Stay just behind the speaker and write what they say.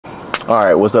All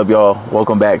right, what's up, y'all?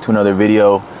 Welcome back to another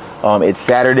video. It's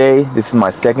Saturday. This is my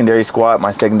secondary squat,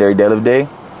 my secondary deadlift day.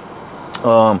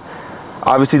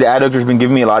 Obviously the adductor's been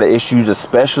giving me a lot of issues,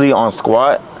 especially on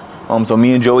squat. So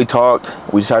me and Joey talked.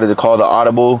 We decided to call the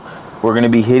audible. We're gonna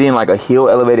be hitting like a heel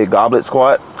elevated goblet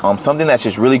squat, something that's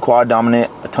just really quad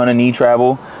dominant, a ton of knee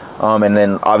travel, and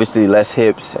then obviously less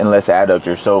hips and less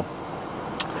adductors. So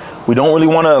we don't really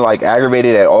want to like aggravate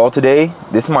it at all today.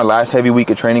 This is my last heavy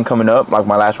week of training coming up, like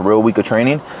my last real week of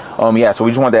training. Yeah, so we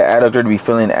just want that adductor to be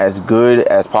feeling as good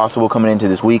as possible coming into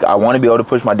this week. I want to be able to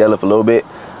push my deadlift a little bit.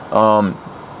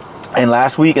 And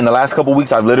last week, in the last couple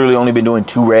weeks, I've literally only been doing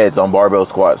 2 reds on barbell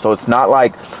squat. So it's not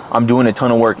like I'm doing a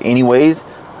ton of work anyways.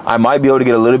 I might be able to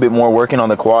get a little bit more working on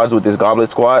the quads with this goblet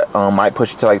squat. Might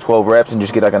push it to like 12 reps and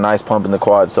just get like a nice pump in the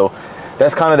quads. So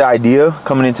that's kind of the idea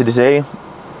coming into today.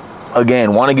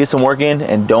 Again, want to get some work in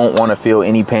and don't want to feel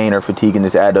any pain or fatigue in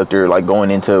this adductor like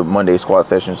going into Monday's squat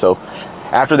session. So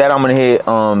after that, I'm going to hit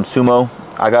sumo.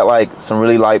 I got like some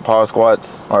really light pause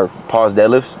squats or pause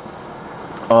deadlifts.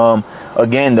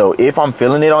 Again though, if I'm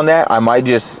feeling it on that, I might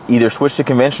just either switch to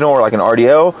conventional or like an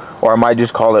RDL, or I might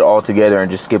just call it all together and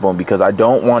just skip them because I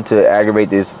don't want to aggravate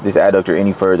this adductor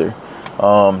any further.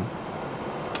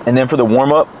 And then for the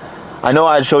warm-up, I know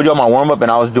I showed you all my warm-up and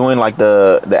I was doing like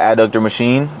the adductor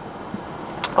machine.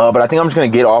 But I think I'm just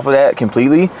going to get off of that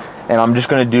completely, and I'm just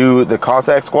going to do the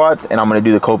Cossack squats and I'm going to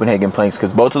do the Copenhagen planks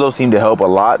because both of those seem to help a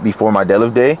lot before my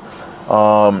deadlift day.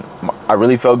 I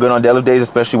really felt good on deadlift days,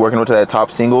 especially working up to that top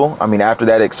single. I mean, after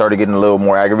that it started getting a little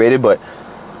more aggravated, but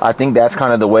I think that's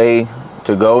kind of the way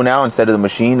to go now instead of the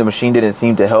machine. The machine didn't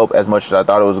seem to help as much as I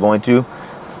thought it was going to.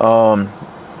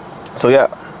 So yeah,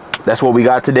 that's what we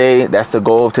got today. That's the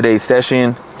goal of today's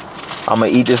session. I'm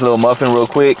gonna eat this little muffin real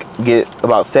quick, get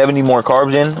about 70 more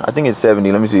carbs in. I think it's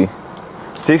 70, let me see.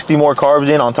 60 more carbs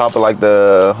in on top of like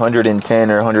the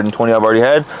 110 or 120 I've already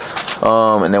had.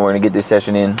 And then we're gonna get this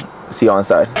session in. See you on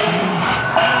inside.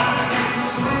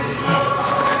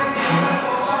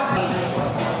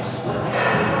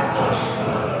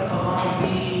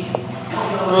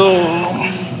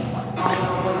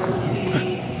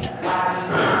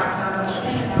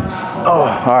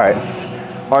 Oh, all right.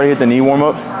 Already hit the knee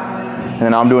warm-ups. And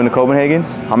then I'm doing the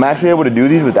Copenhagens. I'm actually able to do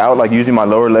these without like using my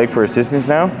lower leg for assistance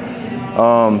now.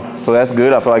 So that's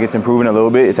good. I feel like it's improving a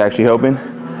little bit. It's actually helping.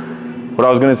 What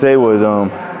I was gonna say was, I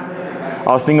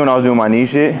was thinking when I was doing my knee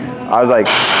shit, I was like,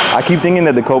 I keep thinking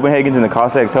that the Copenhagens and the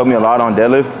Cossacks helped me a lot on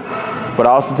deadlift, but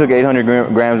I also took 800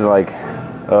 grams of like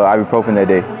ibuprofen that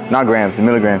day. Not grams,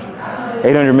 milligrams.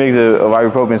 800 mgs of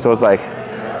ibuprofen, so it's like,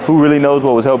 who really knows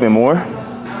what was helping more?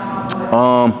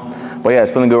 But yeah,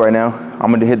 it's feeling good right now. I'm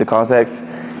gonna hit the Cossacks,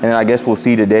 and then I guess we'll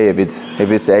see today if it's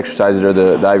the exercises or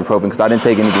the ibuprofen, because I didn't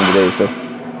take anything today. So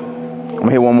I'm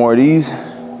gonna hit one more of these.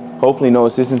 Hopefully no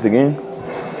assistance again.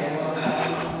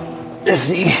 Let's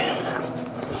see.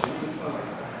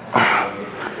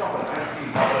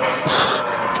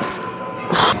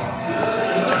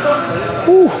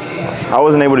 Whew. I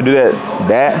wasn't able to do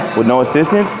that with no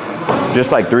assistance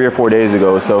just like 3 or 4 days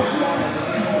ago. So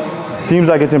seems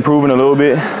like it's improving a little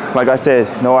bit. Like I said,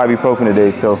 no ibuprofen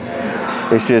today, so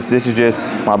this is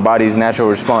just my body's natural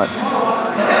response.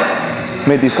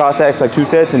 Make these Cossacks like 2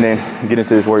 sets and then get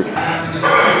into this work.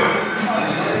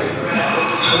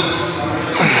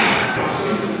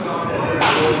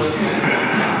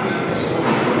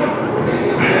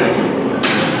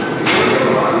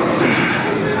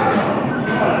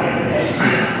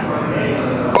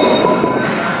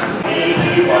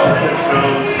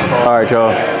 All right,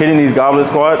 y'all, hitting these goblet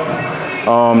squats.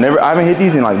 I haven't hit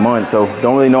these in like months, so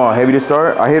don't really know how heavy to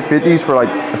start. I hit 50s for like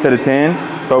a set of 10,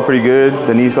 felt pretty good.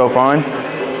 The knees felt fine.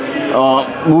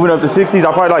 Moving up to 60s,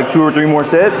 I'll probably like 2 or 3 more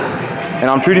sets, and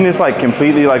I'm treating this like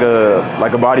completely like a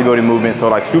bodybuilding movement. So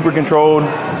like super controlled,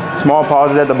 small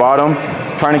pauses at the bottom,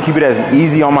 trying to keep it as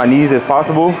easy on my knees as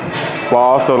possible, while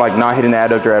also like not hitting the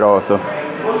adductor at all. So.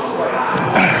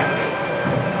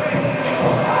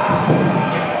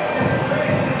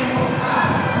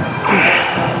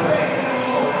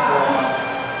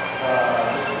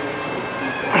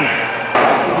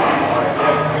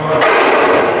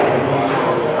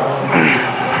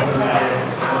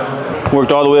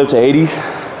 Worked all the way up to 80s.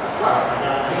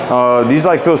 These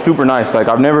like feel super nice. Like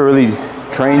I've never really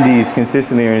trained these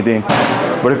consistently or anything,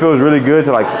 but it feels really good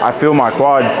to like, I feel my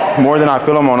quads more than I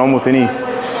feel them on almost any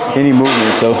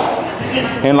movement. So,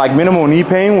 and like minimal knee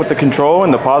pain with the control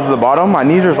and the pause at the bottom. My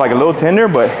knees are like a little tender,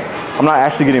 but I'm not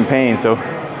actually getting pain. So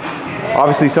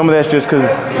obviously some of that's just because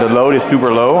the load is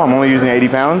super low. I'm only using 80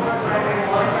 pounds,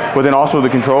 but then also the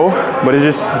control, but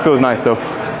it feels nice. So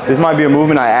this might be a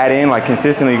movement I add in like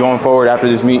consistently going forward after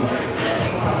this meet.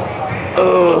 All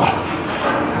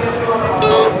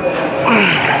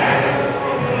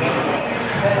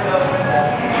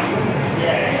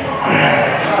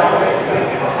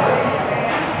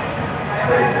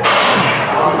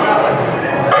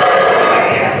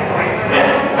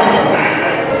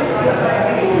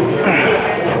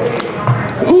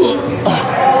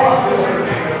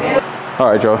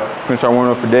right, y'all, gonna start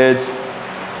warming up for deads.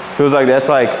 Feels like that's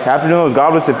like, after doing those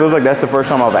goblets, it feels like that's the first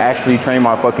time I've actually trained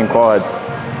my fucking quads.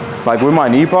 Like with my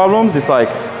knee problems, it's like,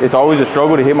 it's always a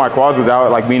struggle to hit my quads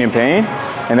without like being in pain.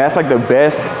 And that's like the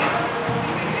best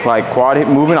like quad hit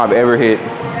movement I've ever hit.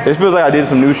 This feels like I did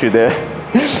some new shit there.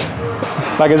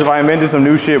 Like as if I invented some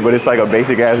new shit, but it's like a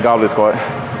basic ass goblet squat.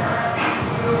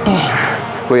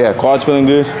 But yeah, quads feeling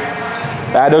good.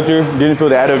 The adductor, didn't feel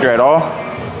the adductor at all.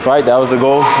 Right, that was the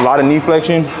goal. A lot of knee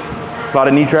flexion, a lot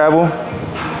of knee travel,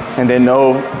 and then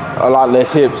a lot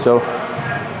less hips. So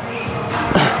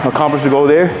accomplished the goal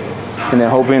there, and then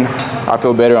hoping I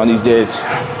feel better on these deads.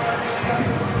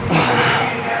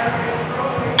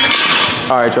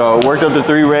 All right, y'all, worked up to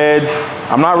 3 reds.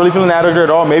 I'm not really feeling the adductor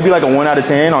at all. Maybe like a 1 out of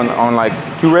 10 on like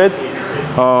 2 reds.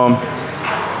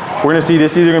 We're gonna see,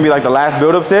 this is either gonna be like the last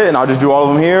build-up set, and I'll just do all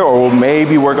of them here, or we'll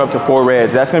maybe work up to 4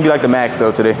 reds. That's gonna be like the max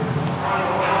though today.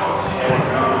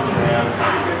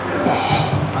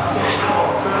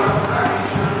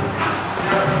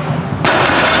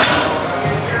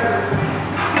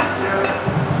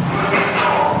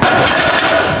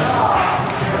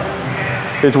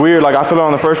 It's weird, like I feel it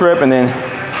on the first rep, and then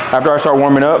after I start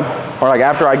warming up, or like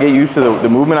after I get used to the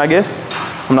movement, I guess,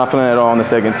 I'm not feeling it at all on the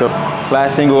second. So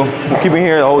last single, we'll keep it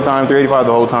here the whole time, 385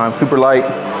 the whole time. Super light,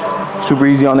 super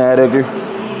easy on the adductor.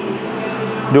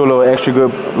 Do a little extra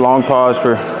good long pause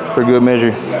for good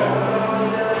measure.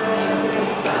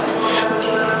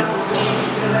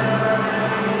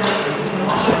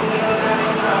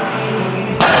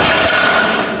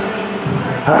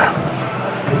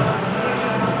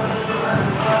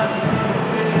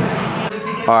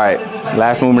 All right,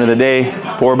 last movement of the day,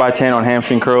 4x10 on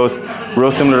hamstring curls.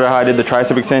 Real similar to how I did the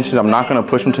tricep extensions. I'm not gonna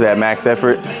push them to that max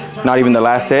effort. Not even the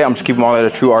last set. I'm just keeping them all at a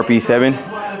true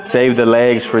RP7. Save the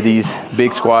legs for these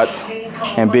big squats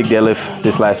and big deadlift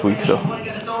this last week, so.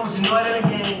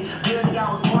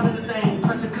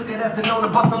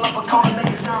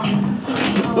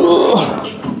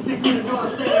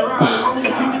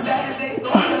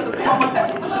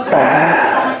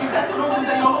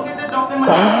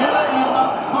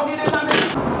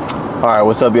 All right,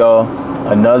 what's up, y'all?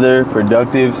 Another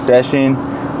productive session.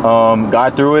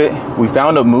 Got through it. We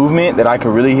found a movement that I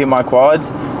could really hit my quads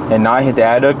and not hit the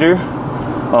adductor.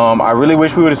 I really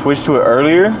wish we would have switched to it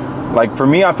earlier. Like for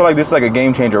me, I feel like this is like a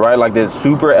game changer, right? Like this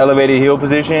super elevated heel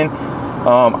position.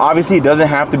 Obviously it doesn't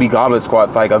have to be goblet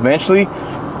squats. Like eventually,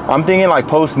 I'm thinking like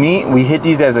post meet, we hit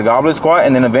these as a goblet squat,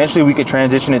 and then eventually we could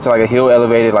transition it to like a heel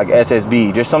elevated like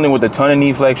SSB, just something with a ton of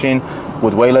knee flexion,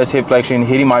 with way less hip flexion,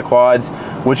 hitting my quads,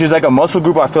 which is like a muscle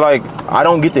group I feel like I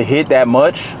don't get to hit that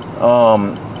much.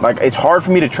 Like it's hard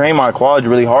for me to train my quads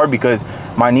really hard because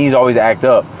my knees always act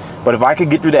up. But if I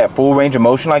could get through that full range of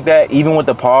motion like that, even with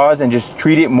the pause, and just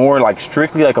treat it more like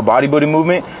strictly like a bodybuilding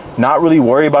movement, not really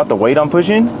worry about the weight I'm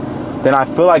pushing, then I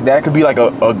feel like that could be like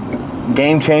a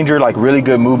game changer, like really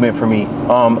good movement for me.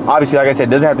 Obviously, like I said,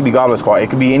 it doesn't have to be goblet squat.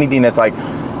 It could be anything that's like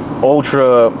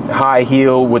ultra high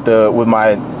heel with the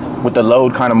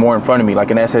load kind of more in front of me,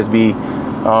 like an SSB.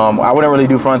 I wouldn't really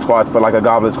do front squats, but like a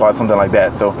goblet squat, something like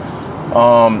that. So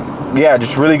yeah,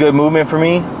 just really good movement for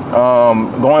me.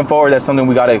 Going forward, that's something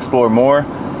we got to explore more.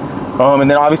 And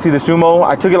then obviously the sumo,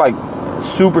 I took it like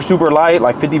super light,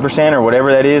 like 50% or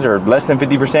whatever that is, or less than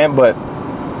 50%, but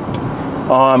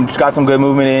just got some good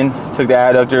movement in. Took the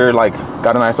adductor, like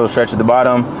got a nice little stretch at the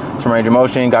bottom, some range of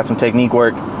motion, got some technique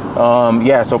work.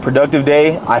 Yeah, so productive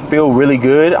day. I feel really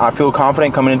good. I feel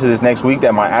confident coming into this next week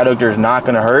that my adductor is not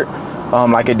going to hurt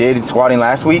like it did squatting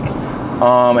last week.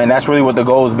 And that's really what the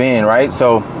goal has been, right?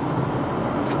 So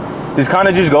this kind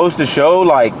of just goes to show,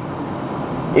 like,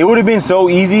 it would have been so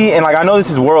easy, and like I know this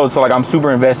is Worlds, so like I'm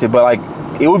super invested, but like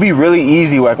it would be really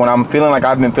easy, like when I'm feeling like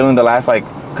I've been feeling the last, like,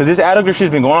 because this adductor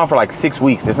shit's been going on for like 6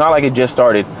 weeks. It's not like it just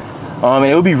started. And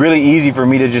it would be really easy for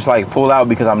me to just like pull out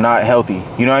because I'm not healthy,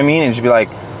 you know what I mean? And just be like,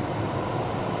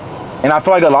 and I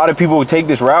feel like a lot of people would take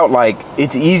this route, like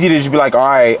it's easy to just be like, all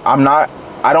right,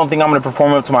 I don't think I'm gonna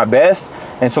perform up to my best,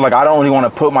 and so like I don't really want to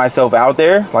put myself out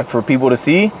there like for people to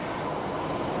see,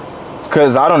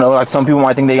 because I don't know, like some people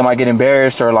might think they might get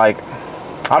embarrassed, or like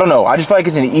I don't know. I just feel like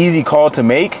it's an easy call to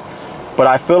make, but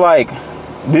I feel like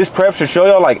this prep should show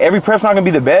y'all, like every prep's not gonna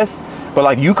be the best. but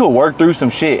like you could work through some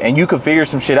shit and you could figure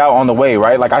some shit out on the way,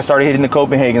 right? Like I started hitting the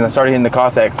Copenhagen, I started hitting the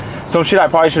Cossacks. Some shit I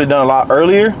probably should have done a lot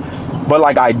earlier, but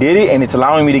like I did it, and it's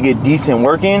allowing me to get decent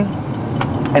work in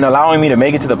and allowing me to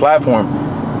make it to the platform.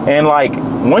 And like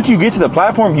once you get to the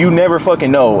platform, you never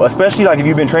fucking know, especially like if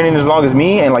you've been training as long as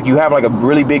me and like you have like a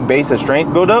really big base of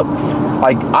strength build up.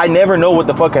 Like I never know what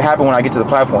the fuck could happen when I get to the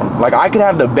platform. Like I could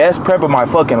have the best prep of my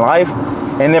fucking life,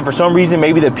 and then for some reason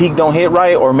maybe the peak don't hit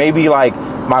right, or maybe like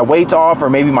my weight's off, or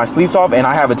maybe my sleep's off, and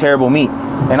I have a terrible meet.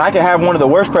 And I could have one of the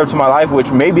worst preps of my life,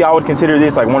 which maybe I would consider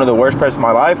this like one of the worst preps of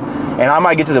my life, and I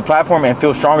might get to the platform and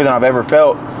feel stronger than I've ever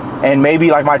felt. And maybe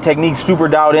like my technique's super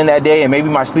dialed in that day, and maybe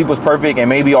my sleep was perfect, and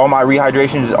maybe all my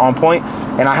rehydration is on point,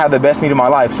 and I have the best meet of my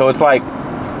life. So it's like,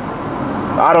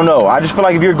 I don't know. I just feel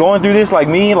like if you're going through this like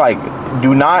me, like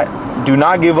do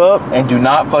not give up, and do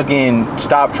not fucking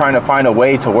stop trying to find a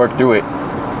way to work through it.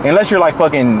 Unless you're like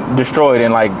fucking destroyed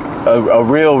and like a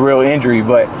real injury.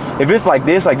 But if it's like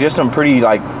this, like just some pretty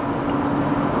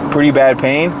bad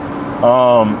pain,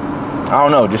 I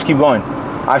don't know, just keep going.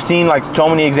 I've seen like so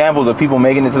many examples of people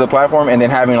making it to the platform and then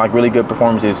having like really good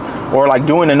performances, or like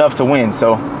doing enough to win.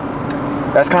 So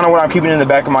that's kind of what I'm keeping in the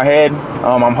back of my head.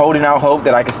 I'm holding out hope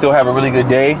that I can still have a really good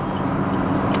day.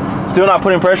 Still not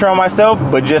putting pressure on myself,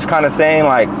 but just kind of saying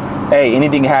like, hey,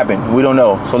 anything can happen. We don't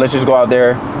know. So let's just go out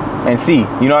there and see,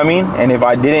 you know what I mean? And if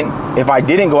I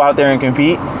didn't go out there and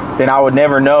compete, then I would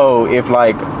never know if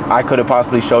like I could have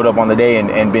possibly showed up on the day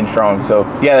and been strong. So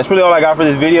yeah, that's really all I got for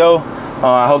this video.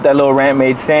 I hope that little rant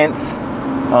made sense.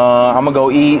 I'm gonna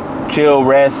go eat, chill,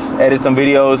 rest, edit some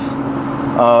videos.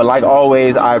 Like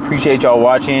always, I appreciate y'all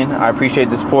watching. I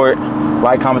appreciate the support.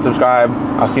 Like, comment, subscribe.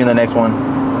 I'll see you in the next one.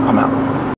 I'm out.